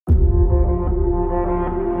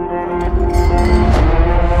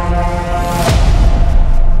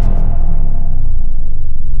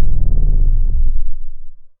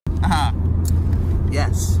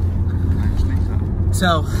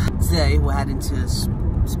So today we're heading to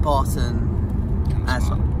Spartan,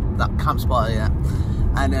 that Camp Spartan, yeah.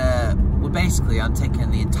 And we're basically, I'm taking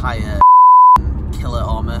the entire Killa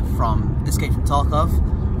armour from Escape from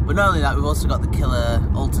Tarkov. But not only that, we've also got the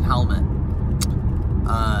Killa Alton helmet.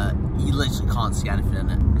 You literally can't see anything in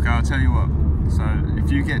it. Okay, I'll tell you what. So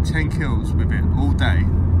if you get 10 kills with it all day,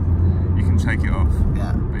 you can take it off.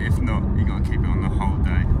 Yeah. But if not, you got to keep it on the whole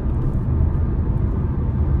day.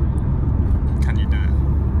 Can you do it?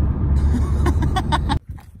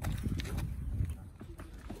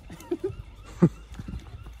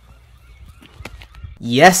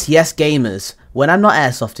 Yes, gamers. When I'm not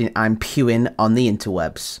airsofting, I'm pewing on the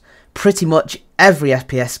interwebs. Pretty much every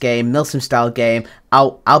FPS game, Milsim style game,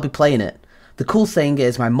 I'll be playing it. The cool thing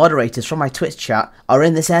is my moderators from my Twitch chat are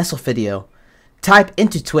in this airsoft video. Type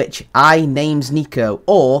into Twitch, name's Nicco,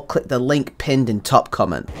 or click the link pinned in top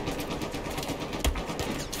comment.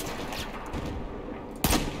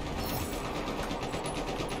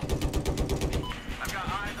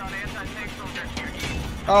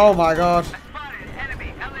 Oh my god.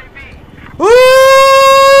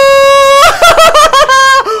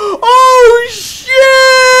 Oh shit!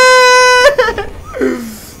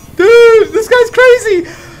 Dude, this guy's crazy!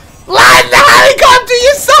 Land the helicopter,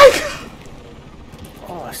 you psycho!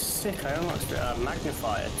 Oh, sick. I almost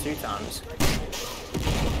magnified it 2 times.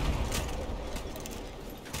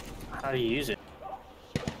 How do you use it?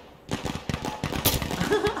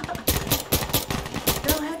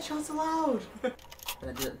 No headshots allowed!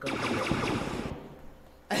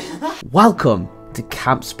 Welcome to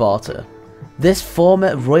Camp Sparta. This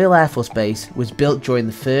former Royal Air Force base was built during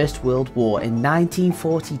the First World War in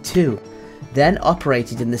 1942, then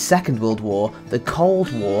operated in the Second World War, the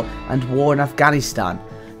Cold War and war in Afghanistan.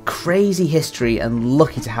 Crazy history and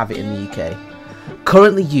lucky to have it in the UK.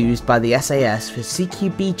 Currently used by the SAS for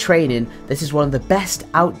CQB training, this is one of the best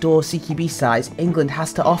outdoor CQB sites England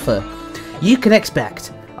has to offer. You can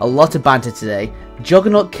expect a lot of banter today,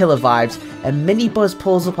 Juggernaut Killer vibes, a mini buzz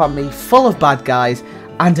pulls up on me full of bad guys,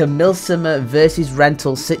 and a Milsim versus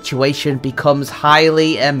rental situation becomes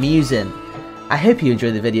highly amusing. I hope you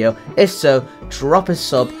enjoyed the video. If so, drop a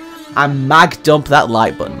sub and mag dump that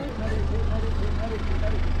like button.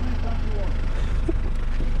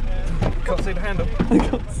 I can't see the handle. I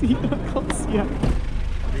can't see it.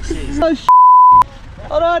 Oh sh**.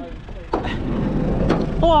 Hold on.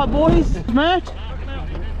 Alright boys, mate.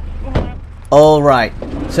 Alright,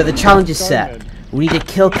 so the challenge is set. We need a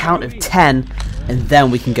kill count of 10 and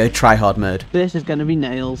then we can go try hard mode. This is going to be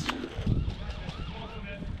nails.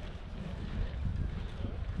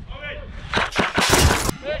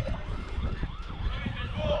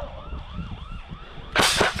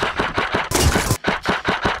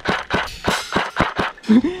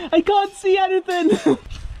 I can't see anything!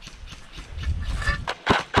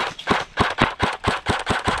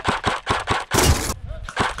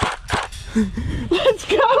 Let's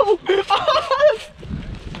go!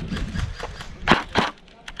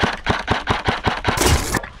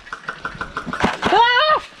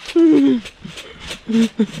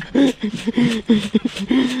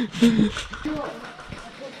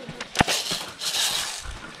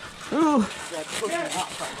 Oh.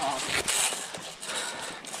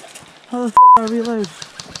 How the f*** do I reload?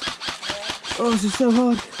 Oh, this is so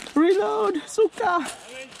hard. Reload! Suka!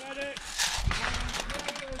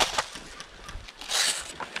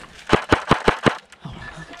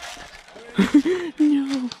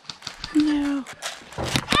 No! No!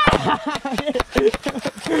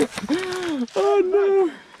 Oh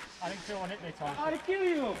no! I didn't feel one hit me, Tom. I'd kill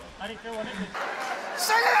you! I didn't feel one hit me.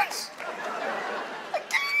 Silence! I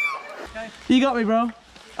kill you! You got me, bro.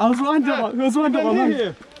 I was lined up on my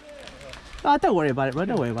man. Oh, don't worry about it, bro.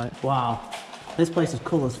 Don't worry about it. Wow. This place is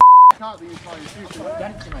cool as f***.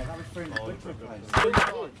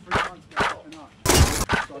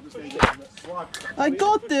 I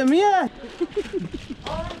got them, yeah!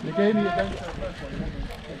 You gave me a dent.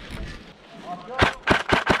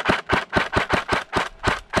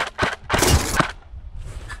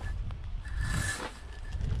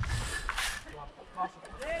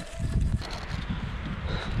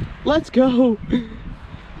 Let's go!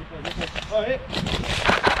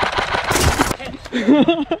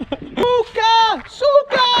 Suka!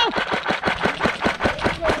 Suka!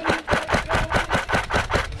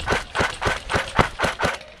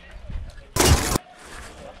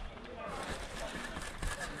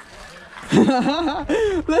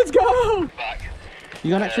 Let's go! You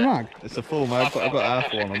got an extra mag? It's a full mag, but I've got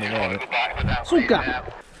half one on the right. Suka!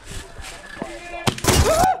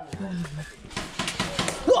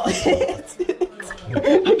 What?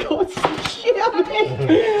 I can't see shit. I'm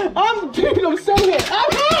hit. I'm so hit.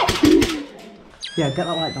 I'm hit. Yeah, get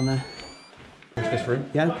that light down there. This room?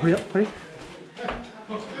 Yeah, hurry up, hurry.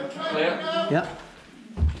 Clear. Yeah.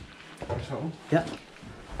 Yeah.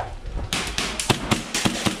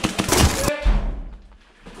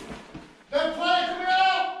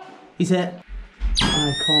 He's hit.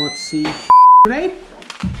 I can't see. Grenade.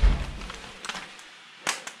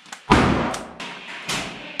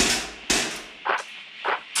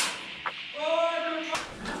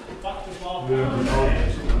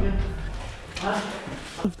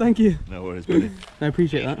 Thank you. No worries, buddy. I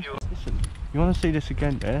appreciate that. Listen, you want to see this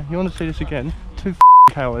again, yeah? You want to see this again? 2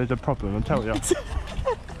 hours is a problem, I'm telling you.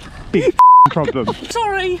 Big problem.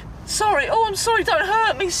 Sorry. Sorry. Oh, I'm sorry. Don't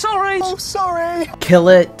hurt me. Sorry. Oh, sorry.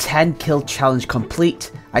 Killer 10 kill challenge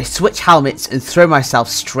complete. I switch helmets and throw myself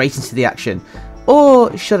straight into the action.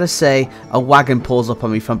 Or should I say, a wagon pulls up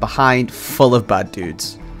on me from behind full of bad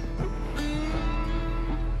dudes.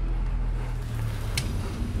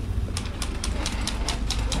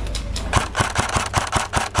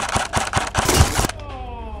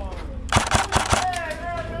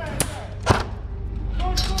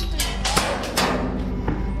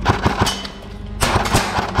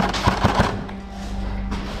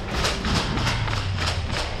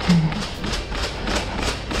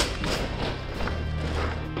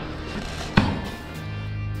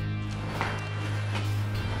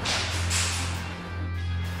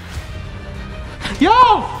 Yo!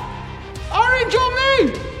 Orange on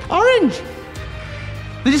me! Orange!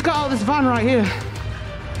 They just got out of this van right here.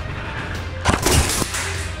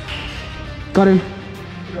 Got him.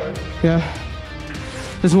 Yeah.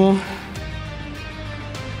 There's more.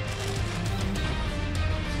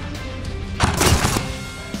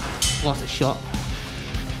 Lost a shot.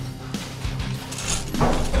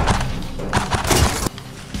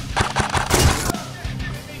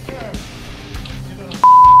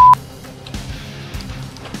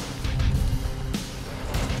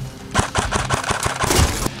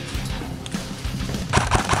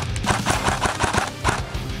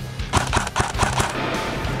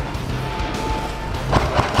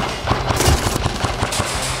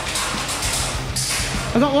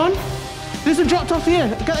 I got one. This one dropped off here.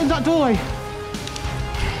 Get in that doorway.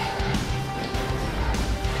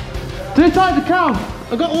 To the side of the cow.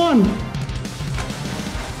 I got one.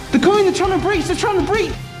 They're coming. They're trying to breach. They're trying to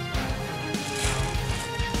breach.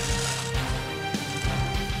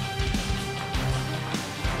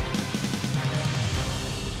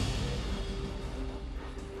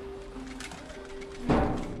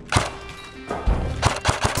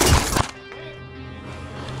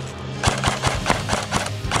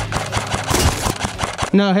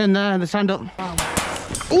 No, him there, the stand up.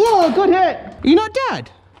 Whoa, good hit! Are you not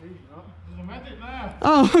dead? He's not. There's a medic there.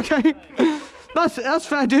 Oh, okay. That's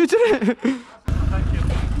fair, dude, isn't it? Thank you.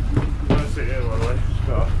 Let's sit here, by the way.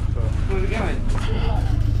 Where are we going?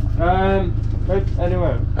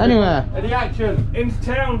 Anywhere. Anywhere. Any action? Into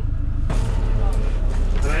town.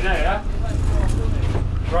 Are they there, yeah?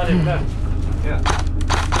 Right in there. Yeah.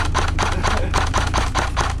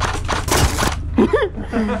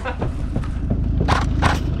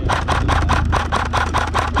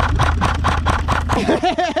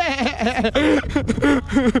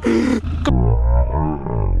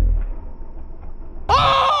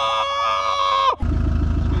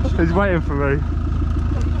 He's waiting for me.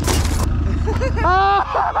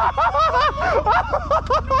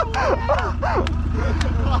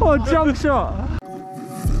 Oh, jump shot.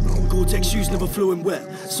 Gore-Tex shoes never flowing wet.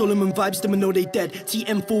 Solomon vibes, them I know they dead.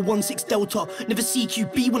 TM416 Delta, never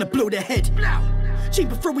CQB when I blow their head.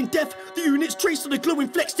 Chamber throwing death, the units traced on the glowing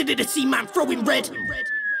flex. Did it a C-man throwing red.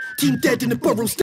 Team dead in the burrows.